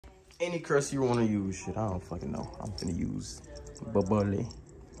Any crust you wanna use, shit, I don't fucking know. I'm finna use babole,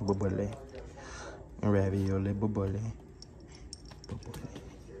 ravioli, babole.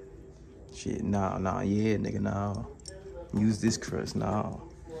 Shit, nah, yeah, nigga, nah. Use this crust, nah.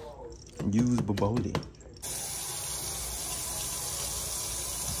 Use babole.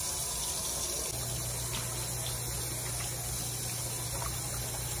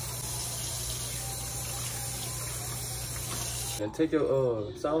 And take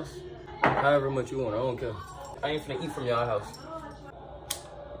your sauce, however much you want, I don't care. I ain't finna eat from y'all house.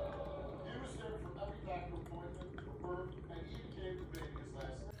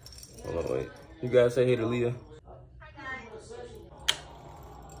 Hold on, wait. You guys say hey to Leah.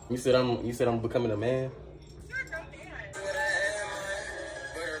 You said I'm becoming a man.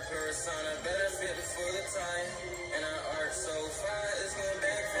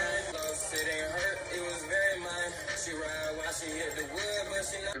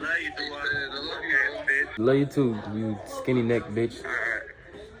 Love you too, you skinny neck bitch.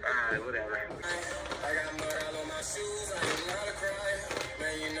 Alright, whatever. I got mud all on my shoes, I didn't know how to cry.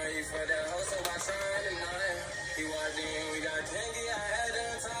 Man, you know you for that hoe, so I tried tonight. He walked in, we got candy, I had to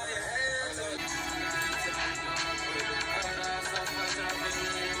untie your hands.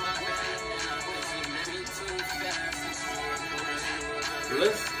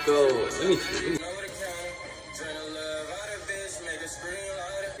 Let's go. Let me see.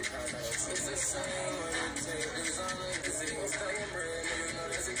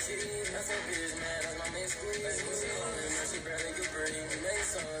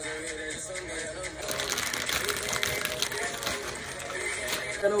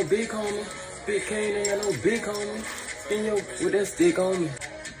 Got no big homie, big Kaine ain't got no big homie. With that stick on me.